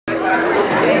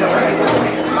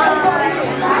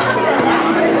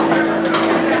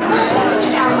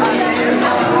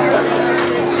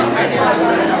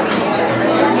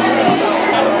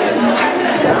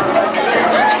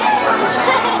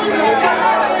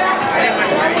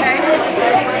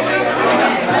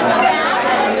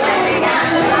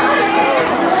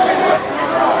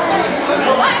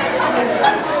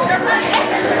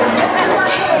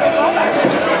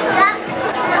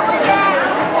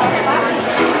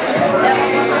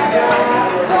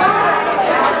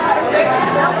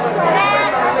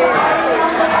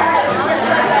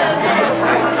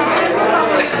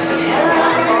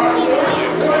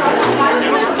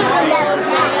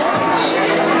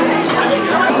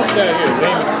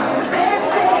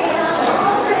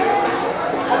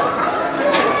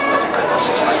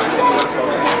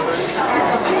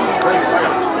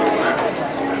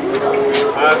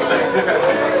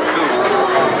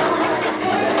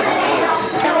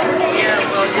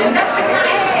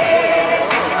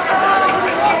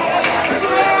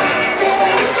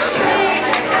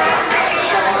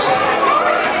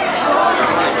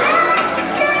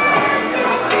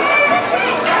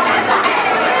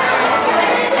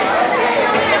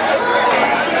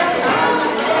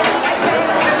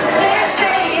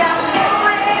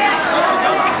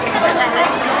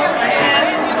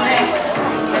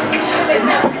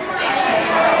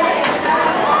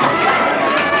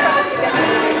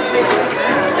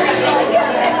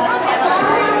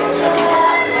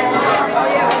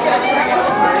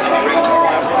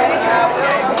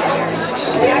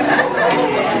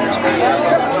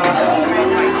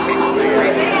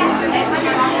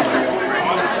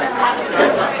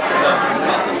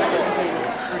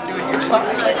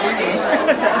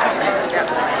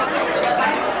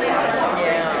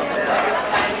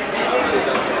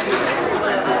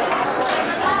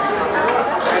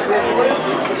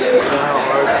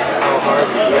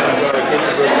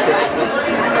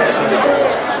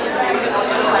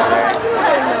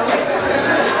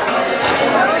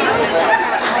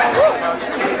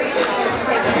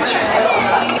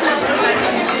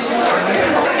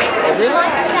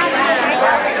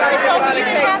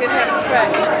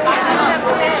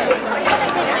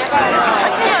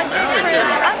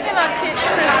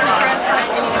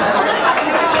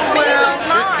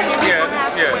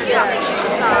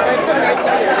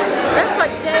That's what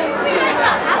James too.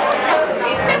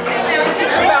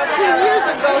 About 2 years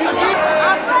ago, he did.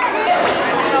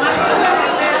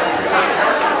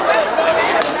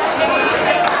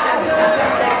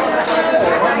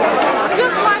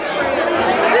 Just like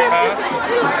Brad.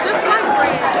 Just like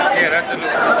Brad. Yeah, that's it.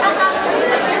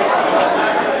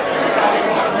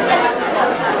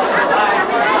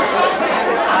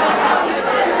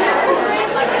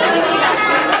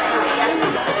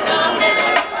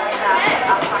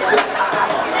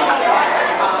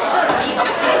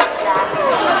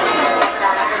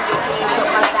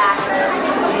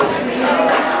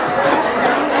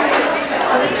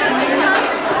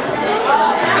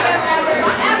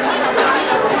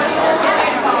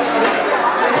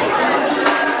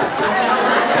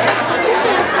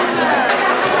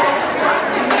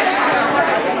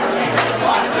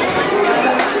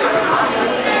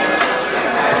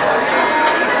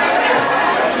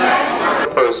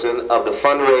 Of the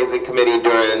fundraising committee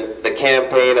during the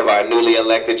campaign of our newly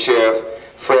elected sheriff,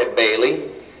 Fred Bailey,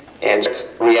 and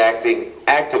reacting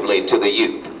actively to the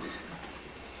youth.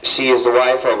 She is the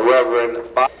wife of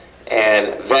Reverend Bob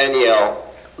and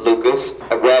Vanielle Lucas,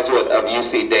 a graduate of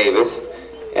UC Davis.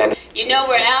 And you know,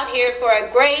 we're out here for a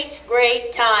great,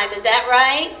 great time. Is that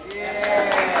right?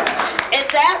 Yeah. Is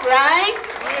that right?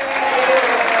 Yeah.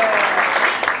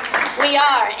 We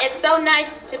are. It's so nice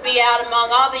to be out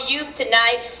among all the youth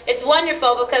tonight. It's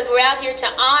wonderful because we're out here to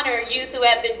honor youth who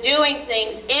have been doing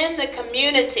things in the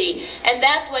community. And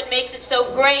that's what makes it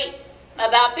so great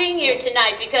about being here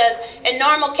tonight, because in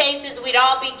normal cases we'd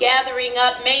all be gathering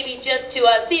up maybe just to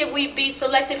see if we'd be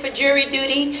selected for jury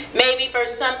duty, maybe for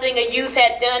something a youth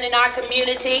had done in our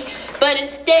community. But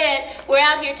instead, we're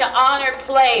out here to honor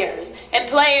players, and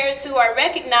players who are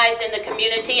recognized in the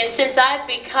community. And since I've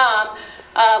become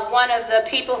one of the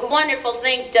people who wonderful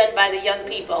things done by the young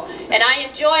people, and I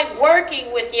enjoy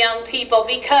working with young people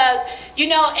because, you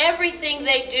know, everything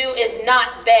they do is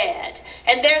not bad,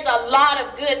 and there's a lot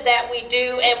of good that we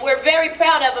do, and we're very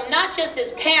proud of them, not just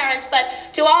as parents, but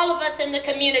to all of us in the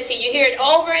community. You hear it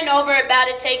over and over about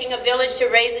it taking a village to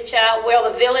raise a child. Well,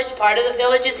 the village, part of the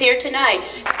village, is here tonight.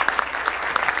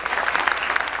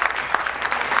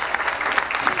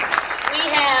 We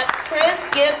have Chris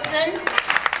Gibson,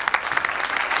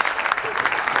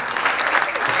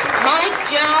 Mike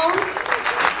Jones,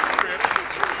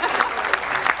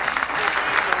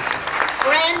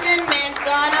 Brandon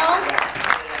Manzano,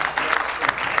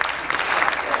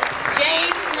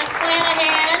 James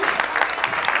McClanahan,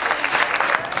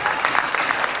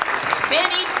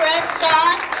 Benny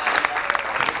Prescott,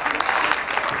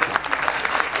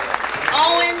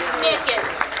 Owens Nickens.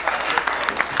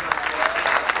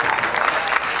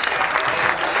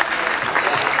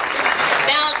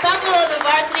 Of the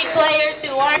varsity players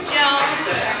who aren't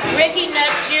Jones, Ricky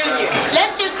Nutt Jr.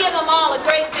 Let's just give them all a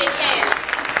great big hand.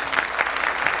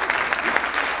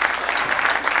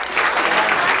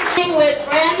 With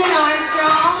Brandon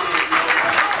Armstrong,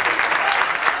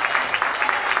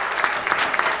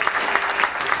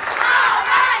 all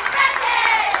right,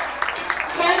 Brandon.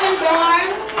 Kevin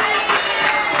Barnes,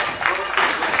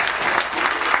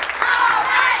 all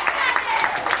right, Brandon.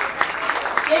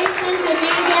 Jason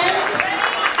Dominguez,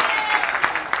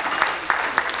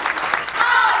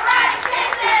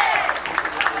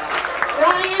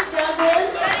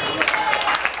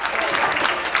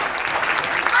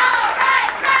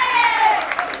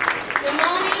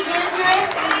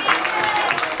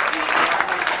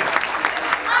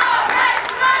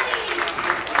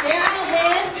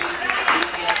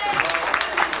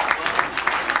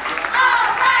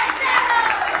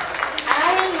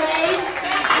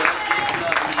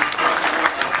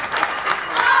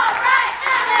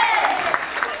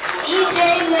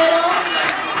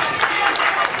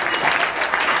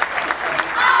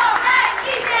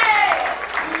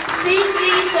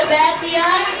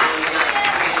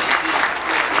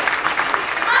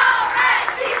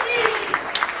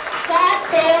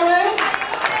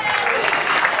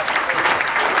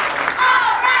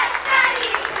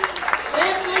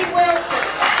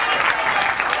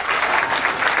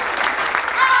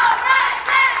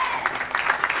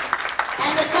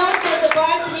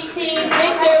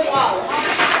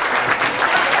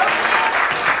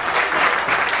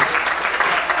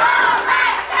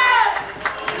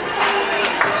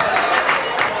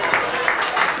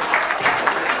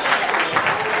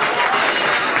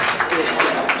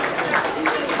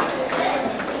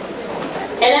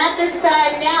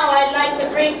 I'd like to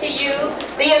bring to you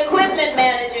the equipment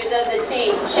managers of the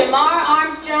team, Shamar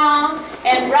Armstrong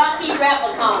and Rocky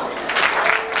Replicon.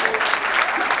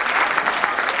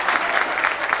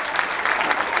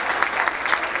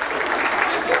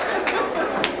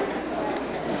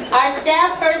 Our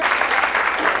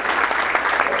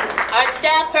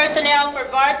staff personnel for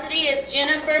Varsity is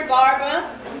Jennifer Barba.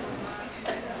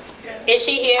 Is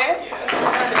she here?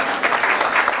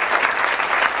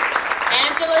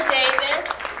 Angela Davis.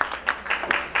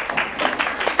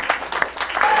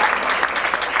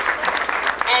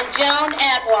 And Joan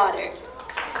Atwater.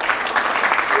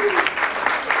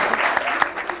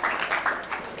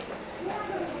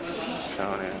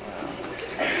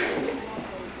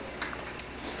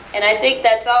 And I think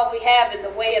that's all we have in the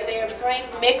way of there. Frank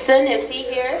Mixon, is he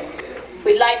here?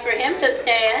 We'd like for him to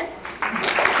stand.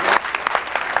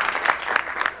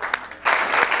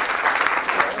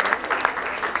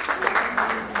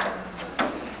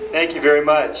 Thank you very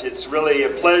much. It's really a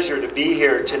pleasure to be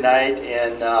here tonight,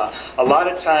 and a lot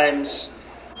of times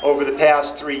over the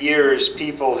past 3 years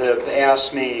people have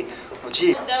asked me, well,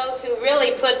 geez. Those who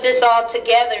really put this all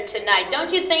together tonight.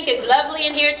 Don't you think it's lovely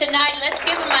in here tonight? Let's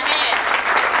give them a hand.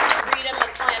 Rita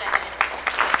McClanahan.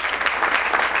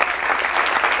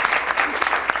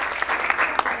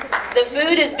 The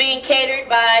food is being catered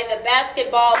by the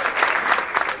basketball.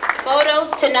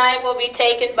 Photos tonight will be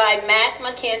taken by Matt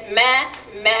McKenzie.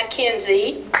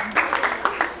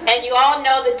 And you all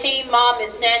know the team mom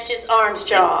is Sanchez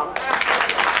Armstrong.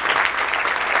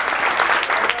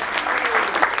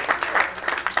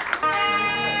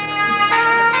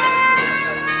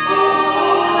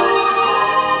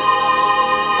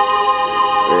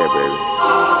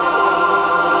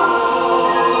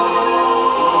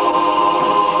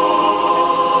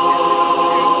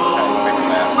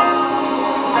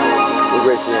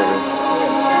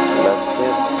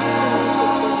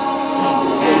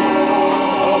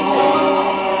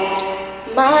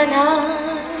 Mine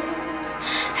eyes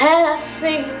have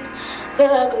seen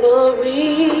the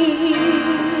glory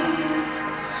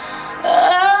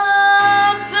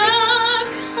of the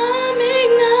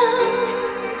coming of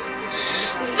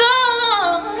the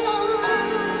Lord.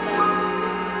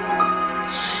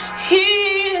 He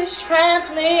is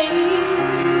trampling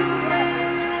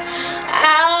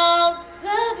out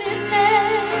the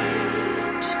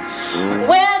vintage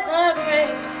where the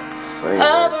grapes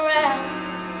of wrath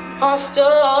are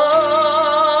stored.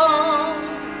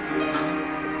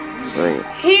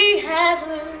 He has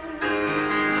loosed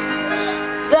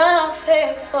the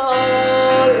faithful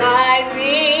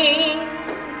lightning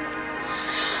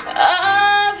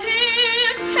of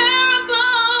his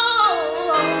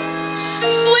terrible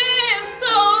swift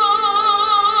soul.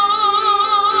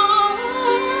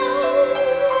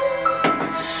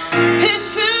 His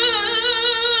truth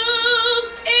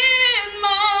in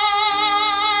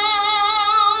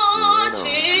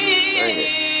marching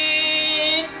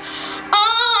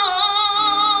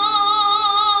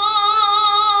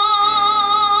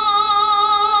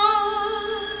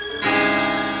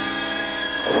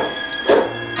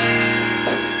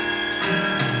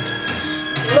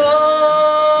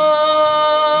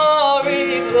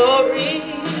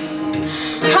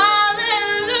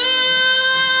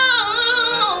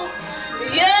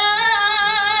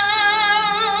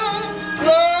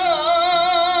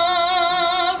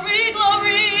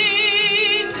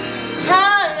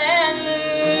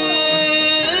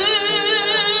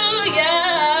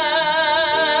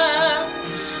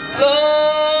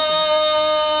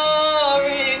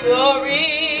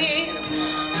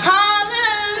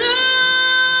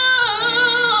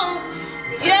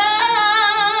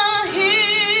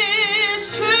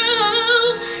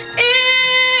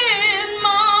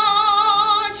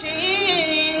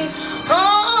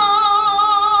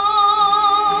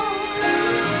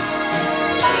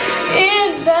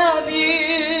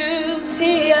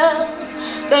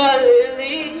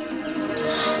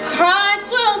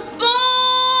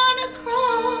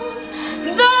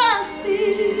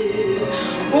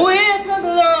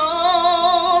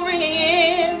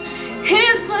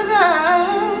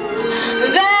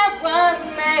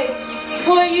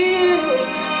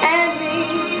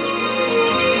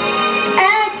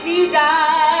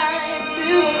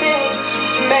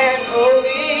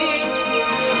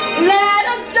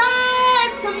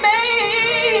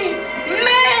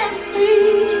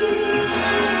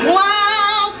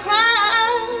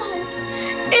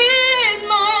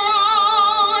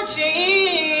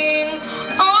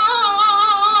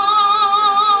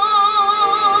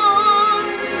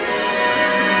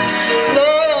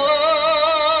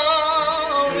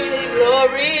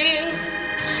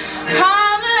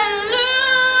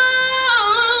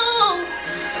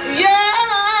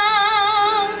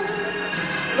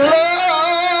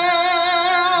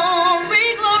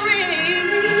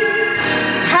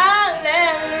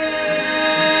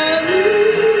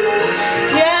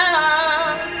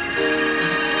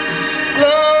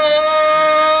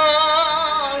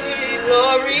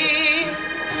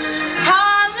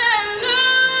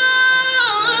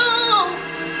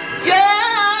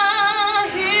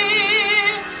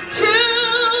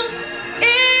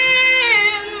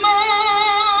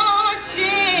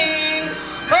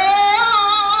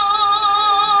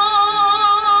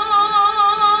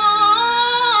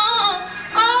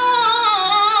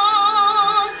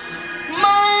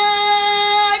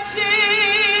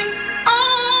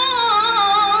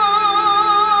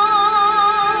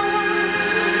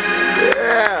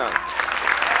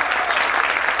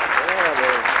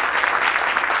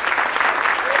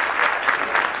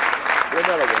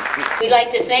We'd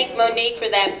like to thank Monique for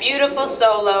that beautiful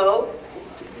solo.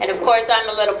 And of course, I'm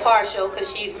a little partial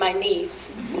because she's my niece.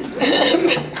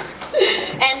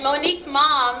 And Monique's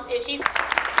mom, if she's...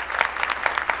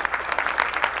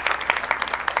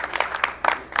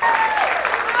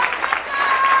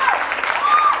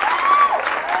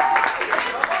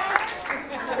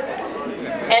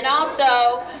 And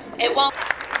also, it won't...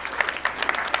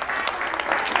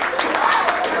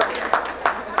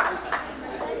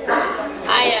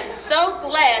 I am so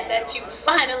glad that you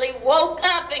finally woke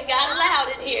up and got loud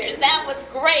in here. That was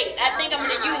great. I think I'm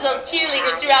going to use those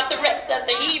cheerleaders throughout the rest of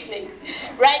the evening.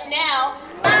 Right now...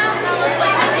 I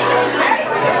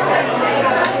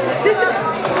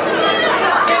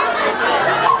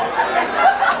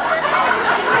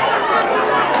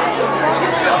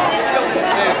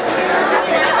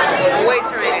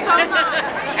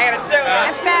gotta show up.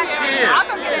 In fact, I'll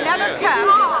go get another cup.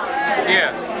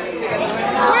 Yeah.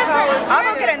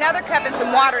 I'll go get another cup and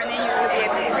some water, and then you will be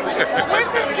able to.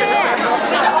 Where's the stand?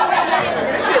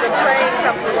 Just get a train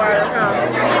cup of water.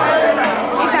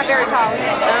 He's not very tall.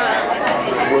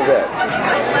 Where's that?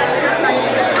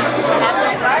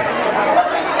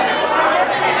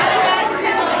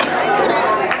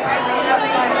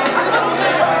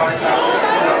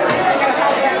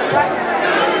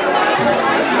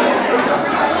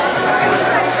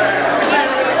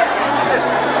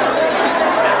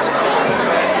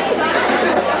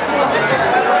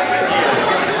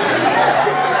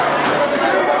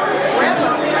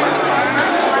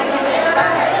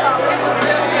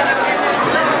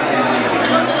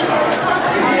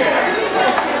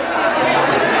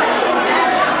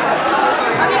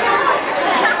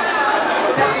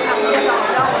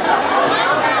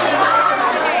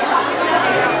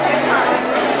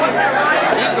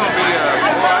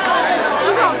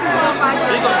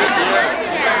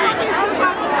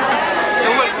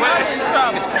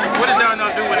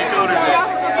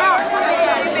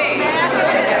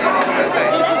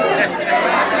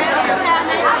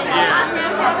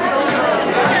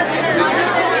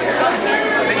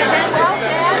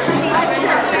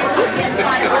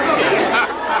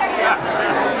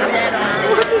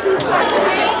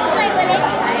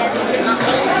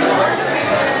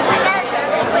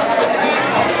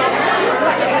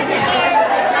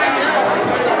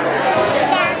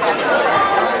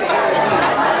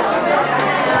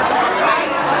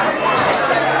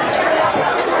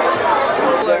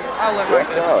 I look like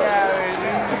this.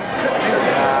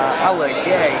 I look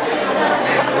gay.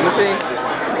 Let me see.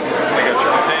 Like a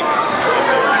Charlie Tank?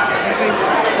 Let me see.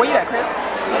 Where you at, Chris?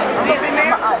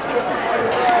 My eyes tripping.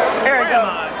 There we go.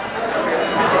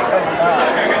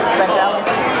 Thanks, Alan.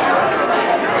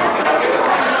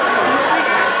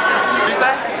 She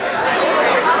say?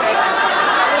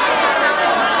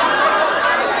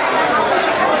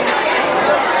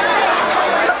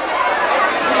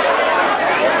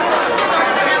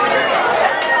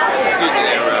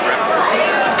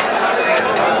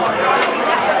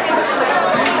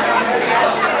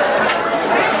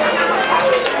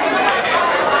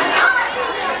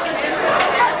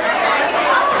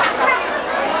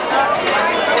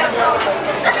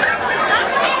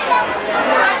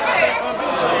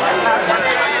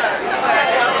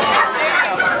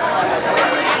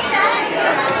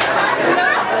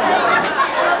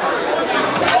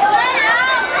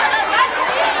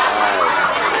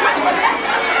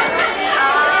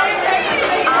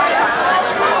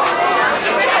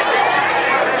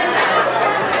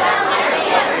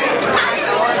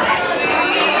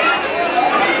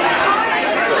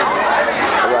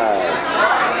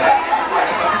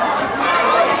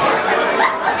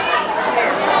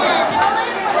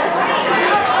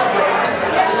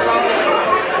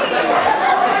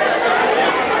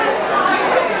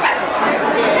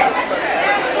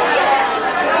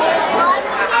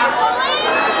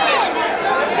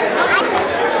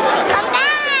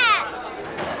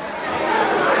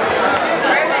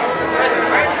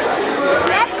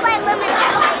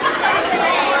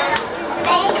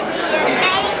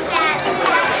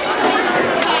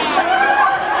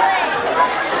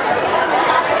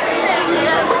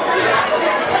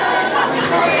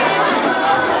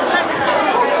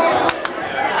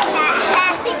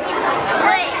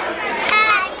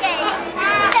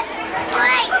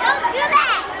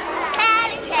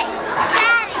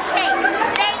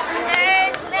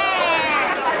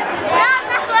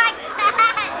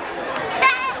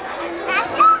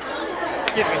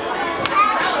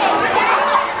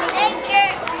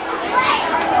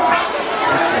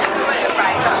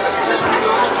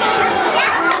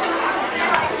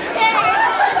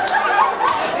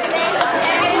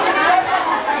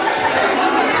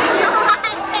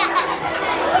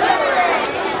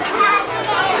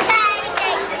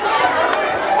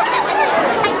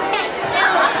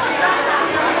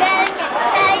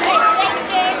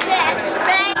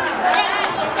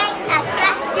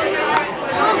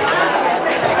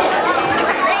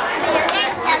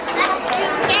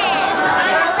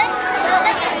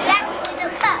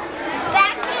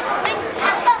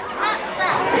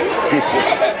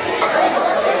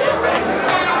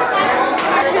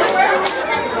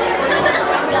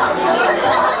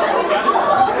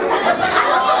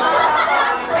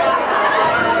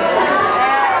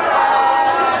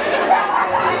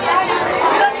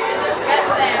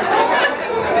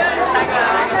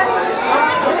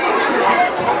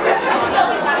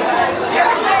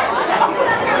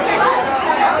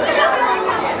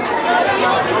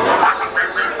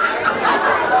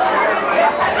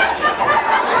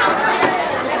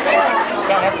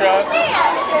 want to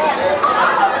try it?